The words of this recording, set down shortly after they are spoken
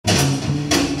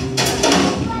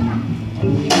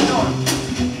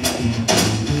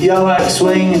Y'all like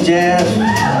swing and jazz?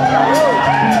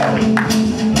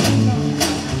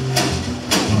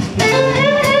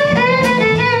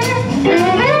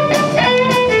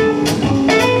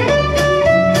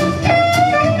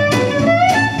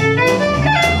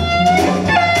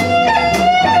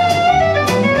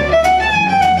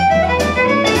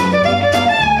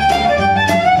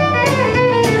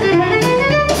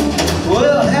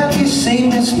 Well, have you seen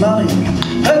Miss Molly?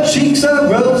 Her cheeks are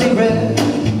rosy red.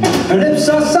 Her lips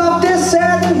are soft as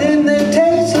satin and they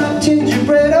taste like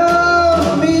gingerbread.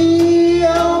 Oh, me,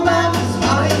 oh my Miss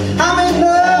Molly, I'm in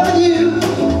love with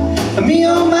you. Me,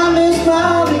 oh my Miss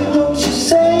Molly, won't you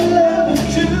say love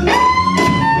is true?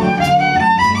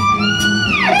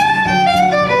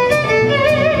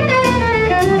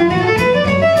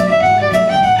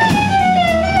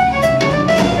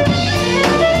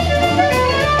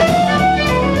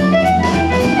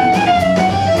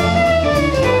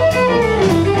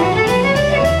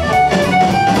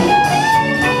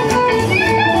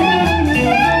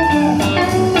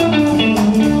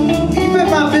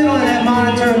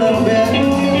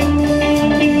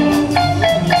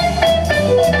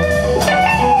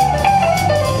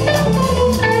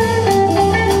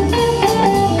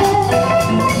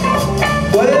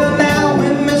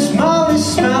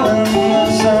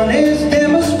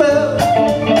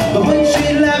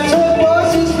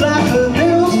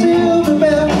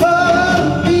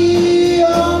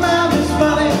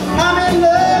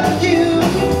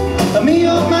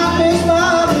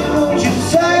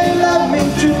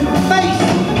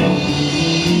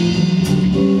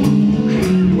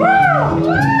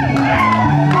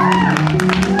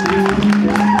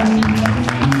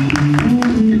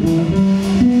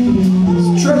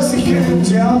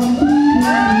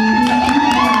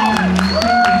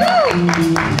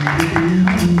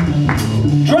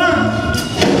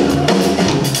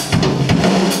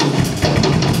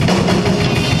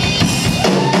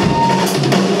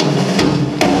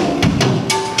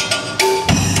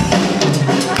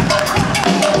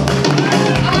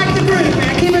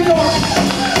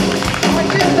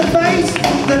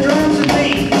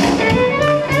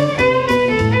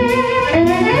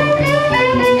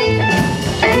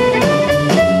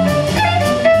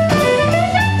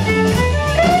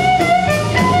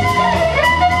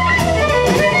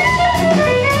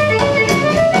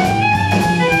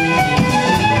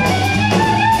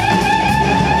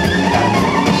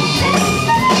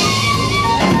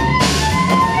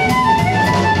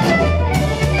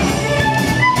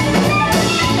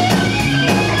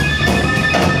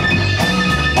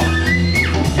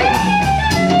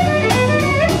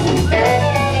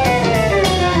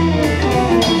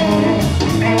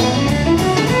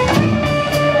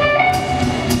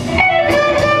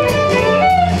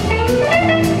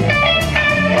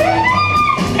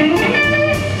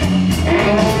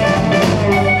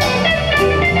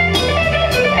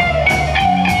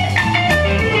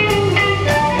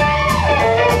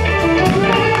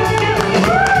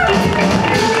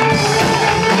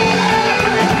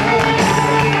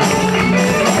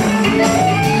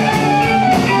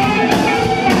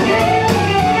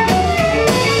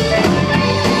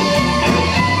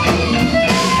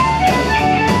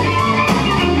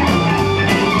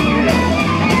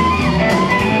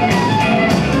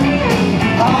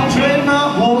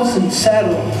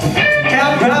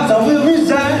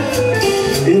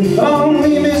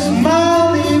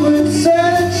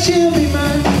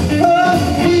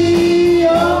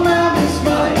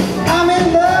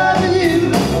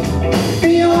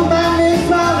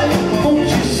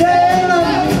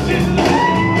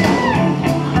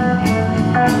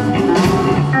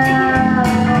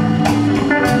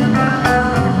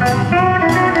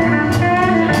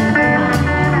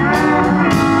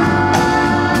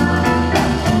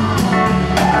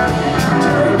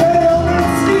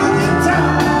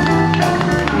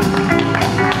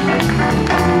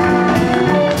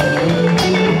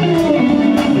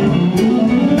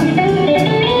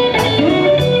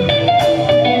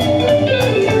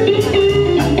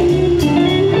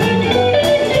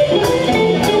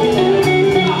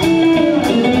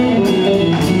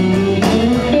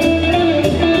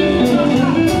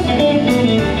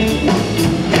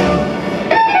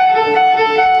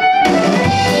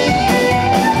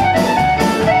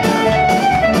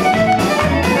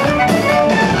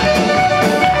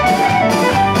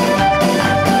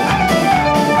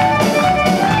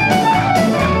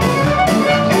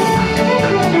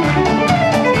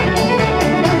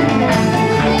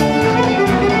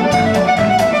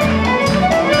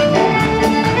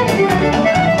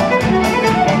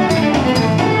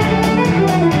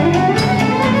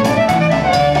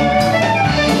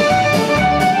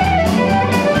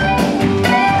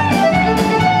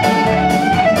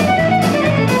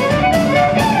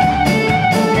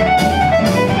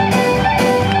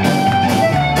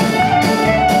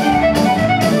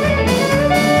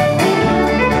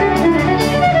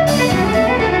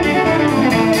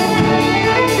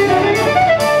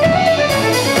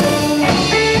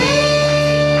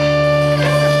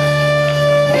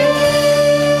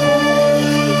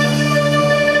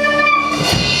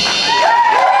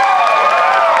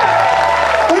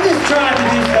 trying to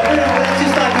do stuff. It's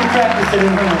just like we practice it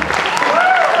at home.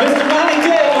 Mr. Monte